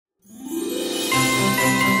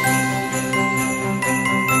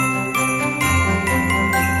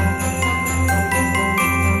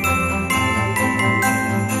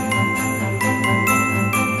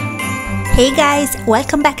Hey guys,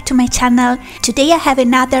 welcome back to my channel. Today I have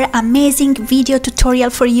another amazing video tutorial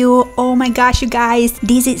for you. Oh my gosh, you guys,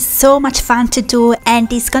 this is so much fun to do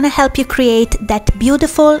and it's gonna help you create that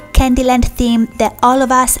beautiful Candyland theme that all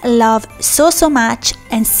of us love so much.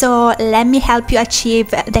 And so let me help you achieve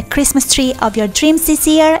the Christmas tree of your dreams this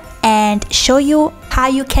year and show you how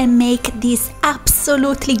you can make these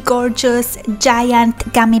absolutely gorgeous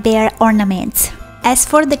giant gummy bear ornaments. As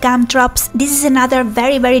for the gumdrops, this is another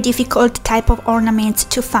very difficult type of ornament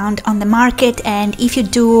to find on the market, and if you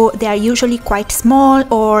do, they are usually quite small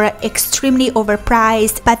or extremely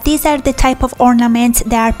overpriced. But these are the type of ornaments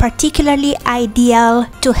that are particularly ideal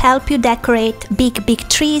to help you decorate big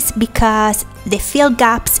trees because they fill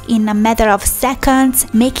gaps in a matter of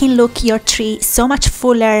seconds, making look your tree so much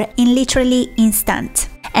fuller in literally instant.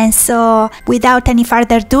 And so without any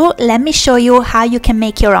further ado, let me show you how you can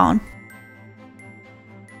make your own.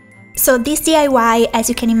 So this DIY, as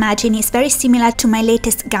you can imagine, is very similar to my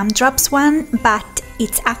latest gumdrops one, but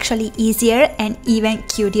it's actually easier and even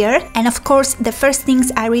cuter. And of course, the first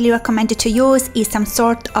things I really recommend you to use is some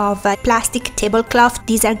sort of plastic tablecloth.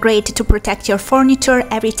 These are great to protect your furniture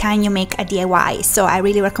every time you make a DIY. So I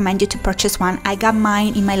really recommend you to purchase one. I got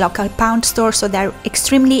mine in my local pound store, so they're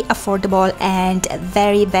extremely affordable and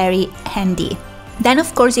very handy. Then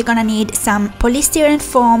of course you're gonna need some polystyrene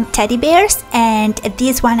foam teddy bears, and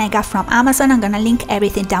this one I got from Amazon. I'm gonna link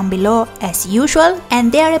everything down below as usual,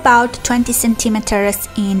 and they're about 20 centimeters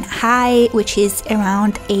in high, which is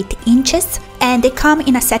around 8 inches, and they come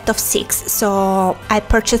in a set of 6, so I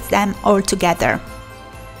purchased them all together.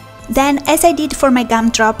 Then, as I did for my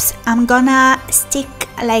gumdrops, I'm gonna stick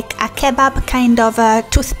like a kebab kind of a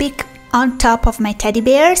toothpick on top of my teddy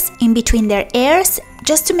bears in between their ears,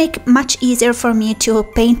 just to make much easier for me to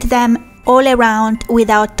paint them all around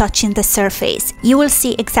without touching the surface. You will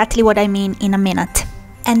see exactly what I mean in a minute.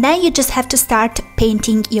 And then you just have to start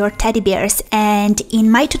painting your teddy bears, and in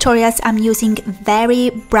my tutorials I'm using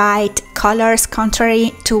very bright colors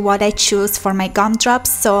contrary to what I choose for my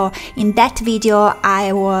gumdrops. So in that video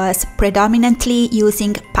I was predominantly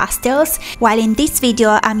using pastels, while in this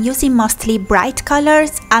video I'm using mostly bright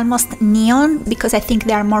colors, almost neon, because I think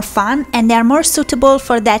they are more fun and they are more suitable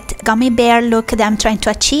for that gummy bear look that I'm trying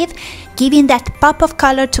to achieve, giving that pop of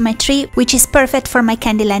color to my tree, which is perfect for my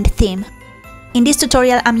Candyland theme. In this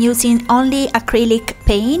tutorial I'm using only acrylic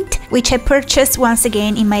paint, which I purchased once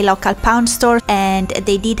again in my local pound store, and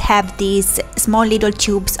they did have these small little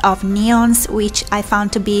tubes of neons, which I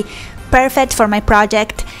found to be perfect for my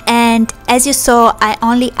project. And as you saw, I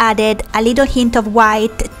only added a little hint of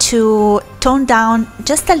white to tone down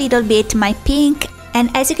just a little bit my pink,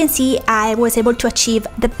 and as you can see I was able to achieve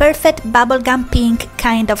the perfect bubblegum pink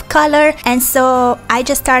kind of color, and so I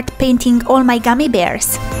just start painting all my gummy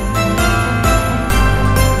bears.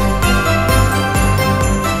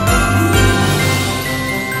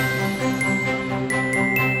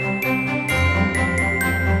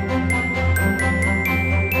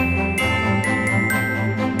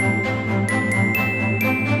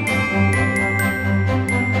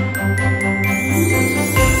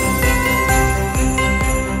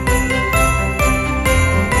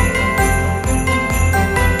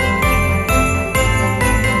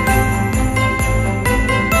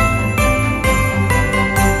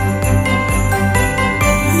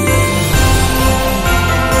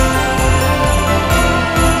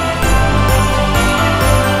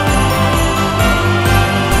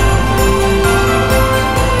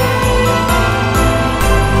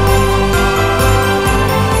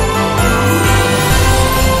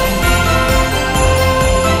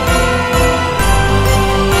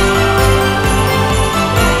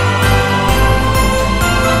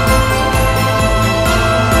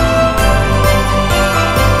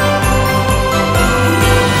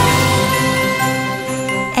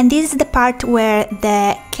 And this is the part where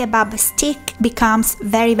the kebab stick becomes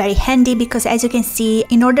very handy, because as you can see,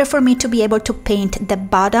 in order for me to be able to paint the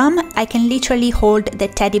bottom, I can literally hold the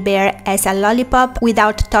teddy bear as a lollipop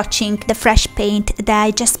without touching the fresh paint that I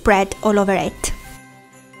just spread all over it.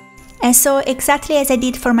 And so exactly as I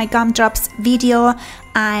did for my gumdrops video,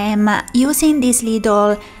 I'm using this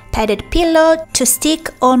little padded pillow to stick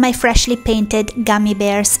all my freshly painted gummy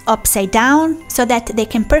bears upside down so that they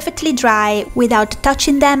can perfectly dry without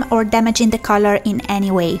touching them or damaging the color in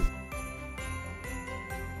any way.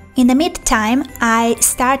 In the meantime, I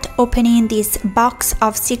start opening this box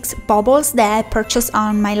of 6 baubles that I purchased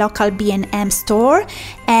on my local B&M store,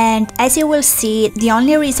 and as you will see, the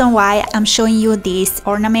only reason why I'm showing you this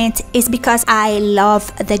ornament is because I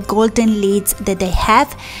love the golden lids that they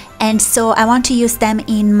have, and so I want to use them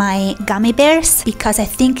in my gummy bears because I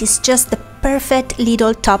think it's just the perfect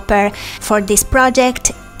little topper for this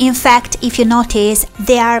project. In fact, if you notice,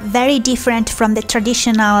 they are very different from the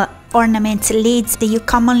traditional ornament lids that you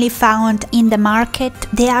commonly found in the market.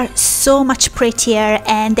 They are so much prettier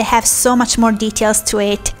and they have so much more details to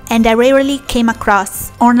it, and I rarely came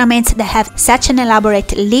across ornaments that have such an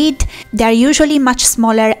elaborate lid. They are usually much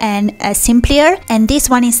smaller and simpler, and this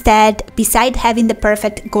one instead, beside having the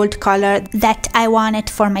perfect gold color that I wanted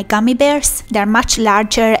for my gummy bears, they are much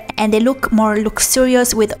larger and they look more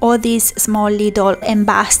luxurious with all these small little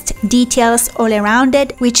embossed details all around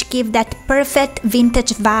it, which give that perfect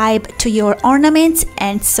vintage vibe to your ornaments.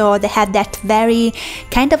 And so they have that very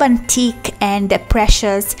kind of antique and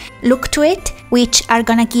precious look to it, which are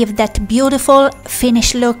gonna give that beautiful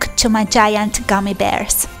finished look to my giant gummy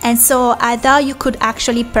bears. And so I thought you could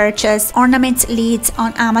actually purchase ornament lids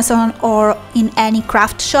on Amazon or in any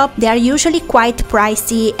craft shop. They are usually quite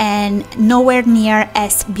pricey and nowhere near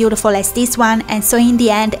as beautiful as this one, and so in the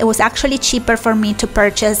end it was actually cheaper for me to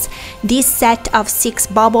purchase this set of 6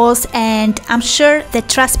 bubbles, and I'm sure the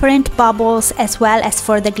transparent bubbles as well as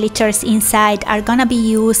for the glitters inside are gonna be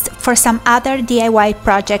used for some other DIY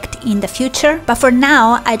project in the future. But for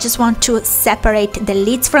now, I just want to separate the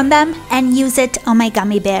lids from them and use it on my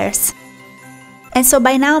gummy bears. And so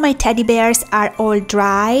by now my teddy bears are all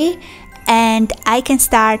dry and I can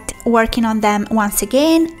start working on them once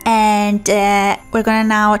again, and we're gonna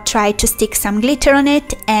now try to stick some glitter on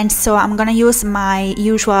it. And so I'm gonna use my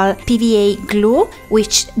usual PVA glue,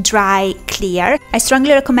 which dry clear. I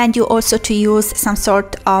strongly recommend you also to use some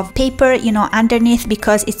sort of paper, you know, underneath,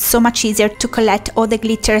 because it's so much easier to collect all the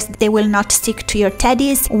glitters. They will not stick to your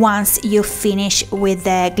teddies once you finish with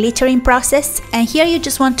the glittering process. And here you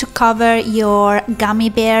just want to cover your gummy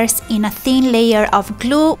bears in a thin layer of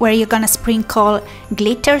glue where you're gonna sprinkle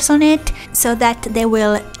glitters on it so that they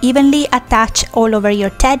will evenly attach all over your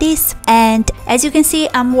teddies. And as you can see,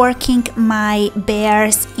 I'm working my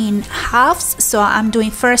bears in halves, so I'm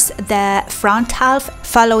doing first the front half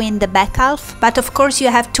following the back half. But of course you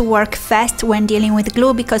have to work fast when dealing with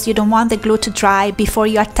glue because you don't want the glue to dry before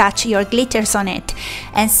you attach your glitters on it.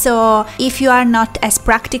 And so if you are not as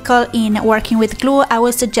practical in working with glue, I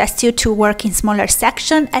will suggest you to work in smaller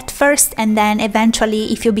sections at first, and then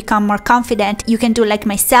eventually if you become more confident, you can do like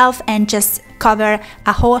myself and just cover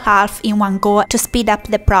a whole half in one go to speed up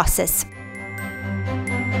the process.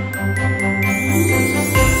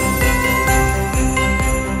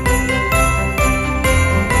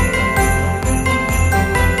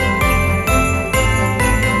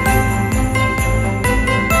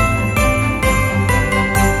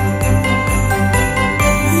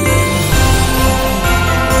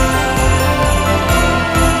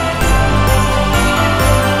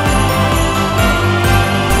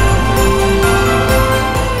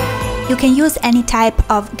 You can use any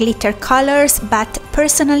type of glitter colors, but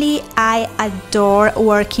personally I adore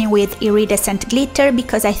working with iridescent glitter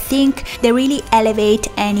because I think they really elevate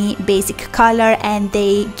any basic color and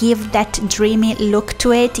they give that dreamy look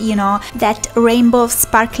to it, you know, that rainbow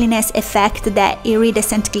sparkliness effect that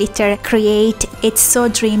iridescent glitter create. It's so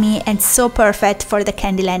dreamy and so perfect for the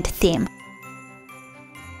Candyland theme.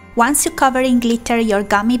 Once you cover in glitter your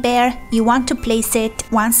gummy bear, you want to place it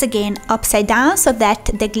once again upside down so that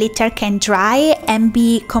the glitter can dry and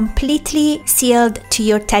be completely sealed to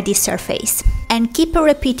your teddy surface. And keep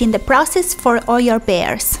repeating the process for all your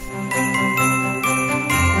bears.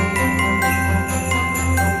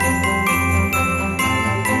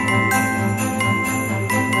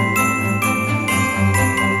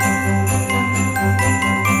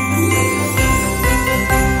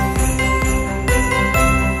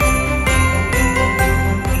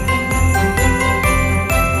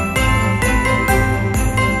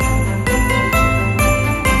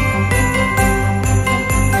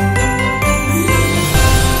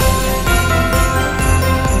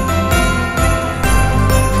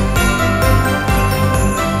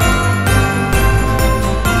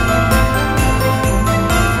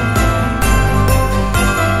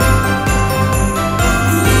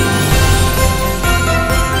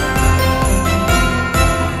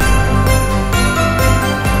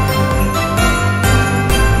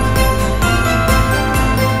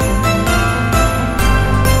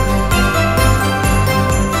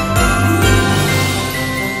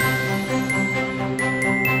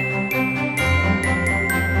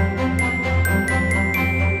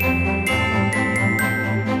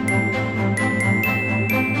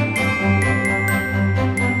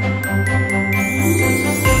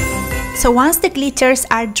 So once the glitters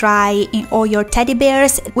are dry in all your teddy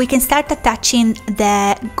bears, we can start attaching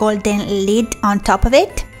the golden lid on top of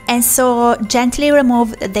it. And so gently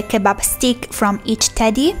remove the kebab stick from each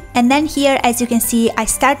teddy. And then here, as you can see, I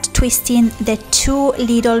start twisting the two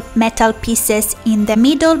little metal pieces in the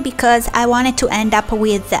middle because I wanted to end up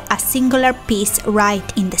with a singular piece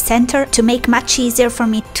right in the center to make much easier for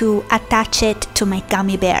me to attach it to my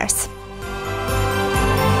gummy bears.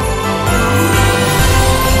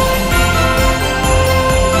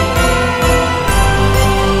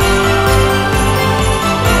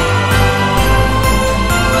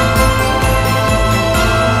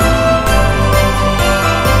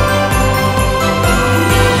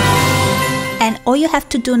 All you have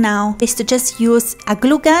to do now is to just use a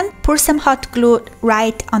glue gun, pour some hot glue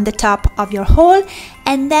right on the top of your hole,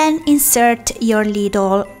 and then insert your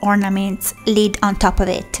little ornaments lid on top of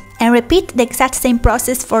it. And repeat the exact same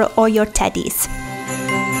process for all your teddies.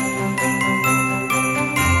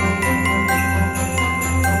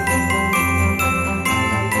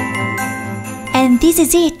 And this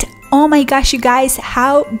is it. Oh my gosh, you guys,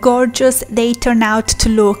 how gorgeous they turn out to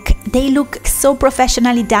look. They look so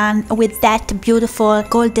professionally done with that beautiful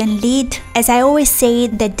golden lid. As I always say,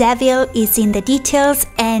 the devil is in the details,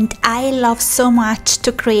 and I love so much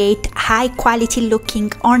to create high quality looking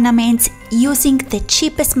ornaments using the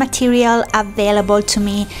cheapest material available to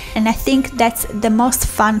me. And I think that's the most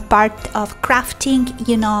fun part of crafting,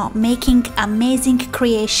 you know, making amazing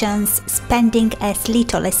creations, spending as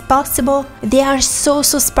little as possible. They are so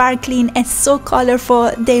sparkling and so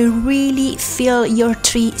colorful. They really fill your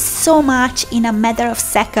tree so much in a matter of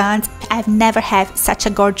seconds. I've never had such a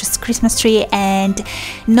gorgeous Christmas tree, and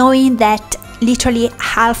knowing that literally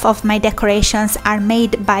half of my decorations are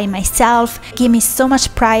made by myself give me so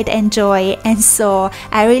much pride and joy. And so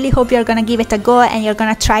I really hope you're gonna give it a go and you're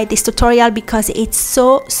gonna try this tutorial because it's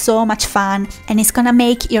so much fun and it's gonna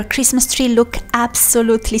make your Christmas tree look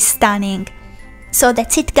absolutely stunning. So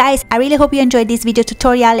that's it, guys. I really hope you enjoyed this video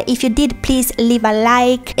tutorial. If you did, please leave a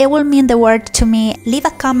like. It will mean the world to me. Leave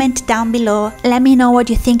a comment down below. Let me know what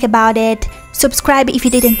you think about it. Subscribe if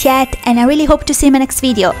you didn't yet, and I really hope to see you in my next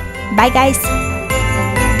video. Bye, guys.